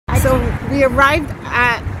So we arrived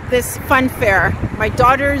at this fun fair. My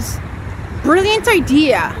daughter's brilliant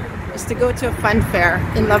idea is to go to a fun fair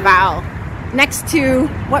in Laval. Next to,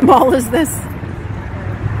 what mall is this?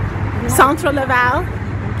 Centre Laval.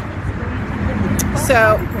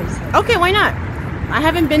 So, okay, why not? I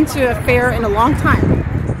haven't been to a fair in a long time.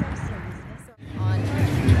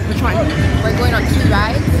 Which one? We're going on 2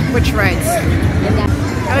 rides. Which rides?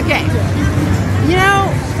 Okay. You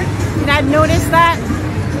know, I've noticed that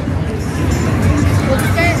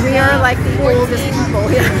we are like the oldest people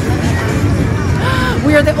here.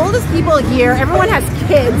 We are the oldest people here. Everyone has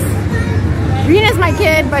kids. Rena's my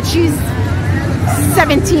kid, but she's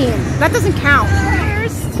 17. That doesn't count.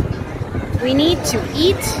 First, we need to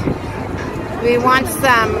eat. We want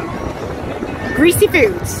some greasy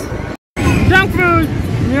foods. Junk food.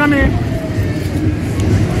 Yummy.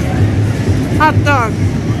 Hot dog.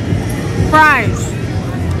 Fries.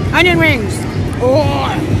 Onion rings. Oh,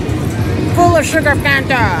 full of sugar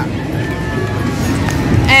Fanta.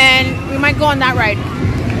 And we might go on that ride.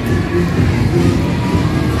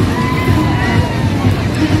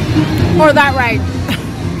 Or that ride.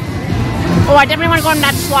 Oh, I definitely want to go on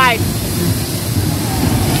that slide.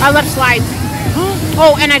 I love slides.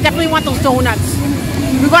 Oh, and I definitely want those donuts.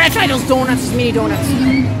 We gotta try those donuts, those mini donuts.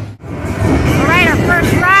 Alright, our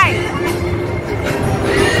first ride.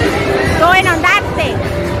 Going on that thing.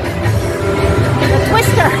 The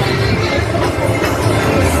Twister.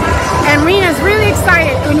 And Rena's really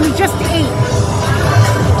excited when we just ate.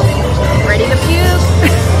 Ready to puke.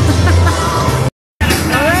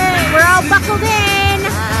 Alright, we're all buckled in.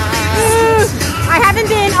 I haven't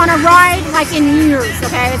been on a ride like in years,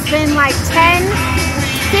 okay? It's been like 10,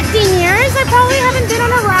 15 years I probably haven't been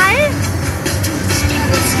on a ride.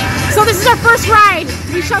 So this is our first ride.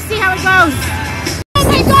 We shall see how it goes. Oh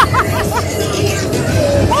my god!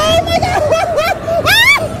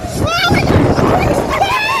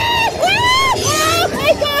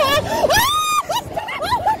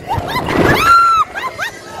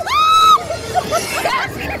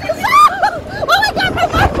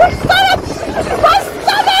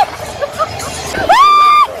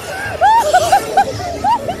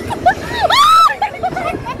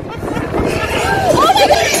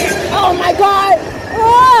 Oh my god!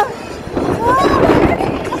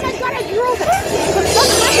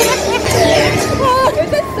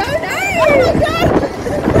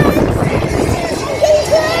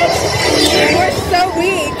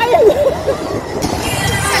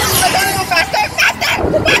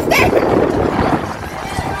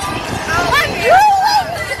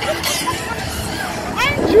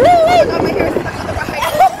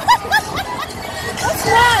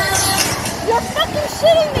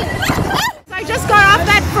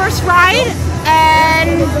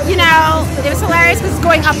 It was hilarious because it's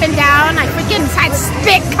going up and down. I freaking had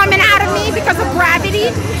spit coming out of me because of gravity.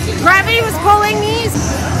 Gravity was pulling me.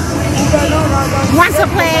 Wants to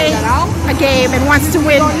play a game and wants to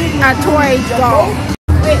win a toy doll.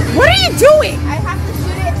 Wait, what are you doing? I have to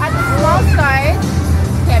shoot it at the small side.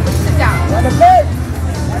 Okay, I'm gonna sit down.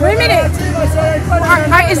 Wait a minute.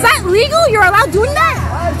 Is that legal? You're allowed doing that?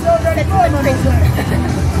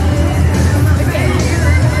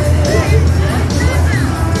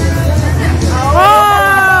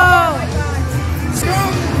 Oh!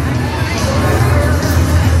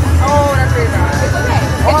 Oh, that's really bad. It's okay.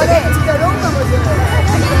 It's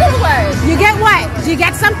okay. You get what? Do you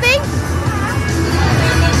get something?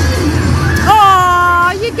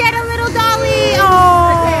 Oh, you get a little dolly.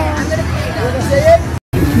 Oh. Okay, I'm gonna pay now.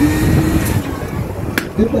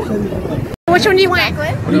 Which one do you want?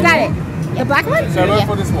 You got it. The black one? Yeah.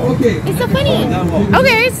 For this one. Okay. It's so funny.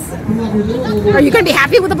 Okay. Are you going to be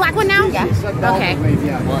happy with the black one now? Yeah. Okay. You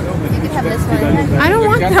can have this one. I don't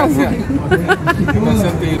want that one.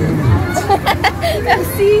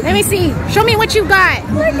 Let me see. Show me what you got.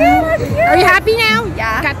 Are you happy now?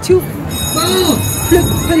 Yeah. Got 2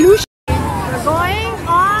 peluche. We're going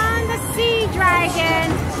on the sea dragon.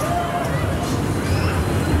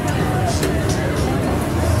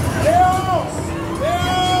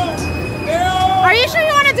 Are you sure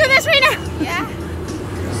you want to do this right now? Yeah.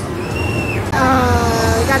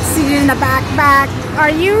 We got seated in the backpack. Are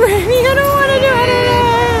you ready? I don't want to do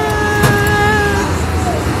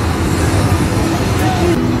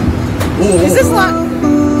it. Is this locked?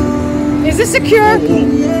 Is this secure?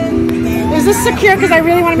 Is this secure? Because I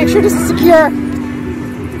really want to make sure this is secure.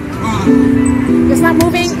 It's not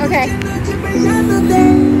moving? Okay.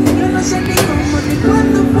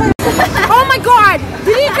 Oh my god!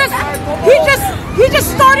 Did he just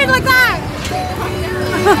started like that!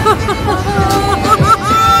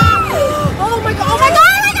 Oh my god! Oh my god! Oh my god!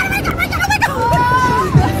 Oh my god! Oh my god! Oh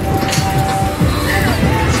my god!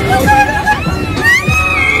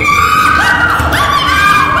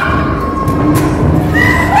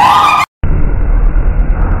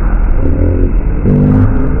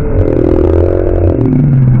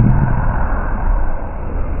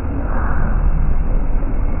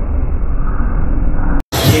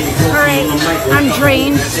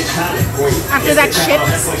 drained after that shit.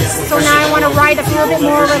 So now I want to ride a little bit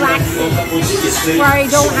more relaxed, where I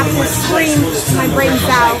don't have to scream my brains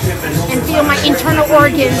out and feel my internal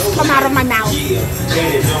organs come out of my mouth.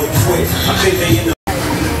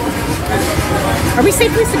 Are we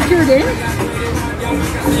safely secured in?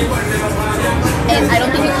 And I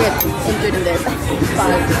don't think you get injured in this.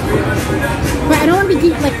 But I don't want to be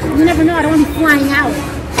deep, like, you never know, I don't want to be flying out.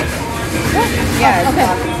 Yeah. Oh, okay.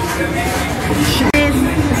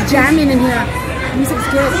 It's jamming in here. The music's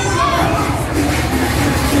good.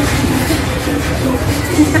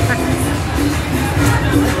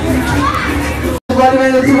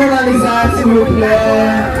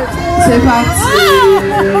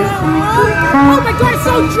 Oh my god, it's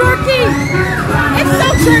so jerky! It's so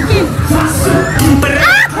jerky!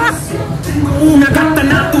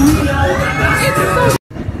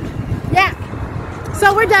 Yeah,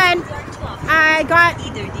 so we're done. I got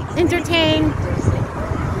entertained.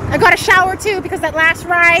 I got a shower too because that last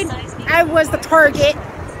ride I was the target.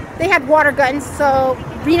 They had water guns, so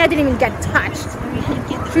Rena didn't even get touched.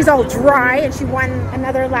 She's all dry and she won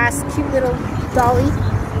another last cute little dolly.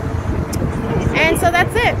 And so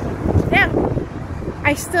that's it. Yeah.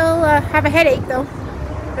 I still have a headache though.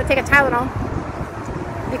 I'm gonna take a Tylenol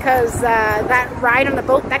because that ride on the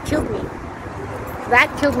boat, that killed me.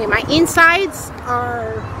 That killed me. My insides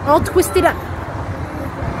are all twisted up.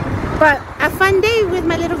 But a fun day with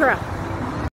my little girl.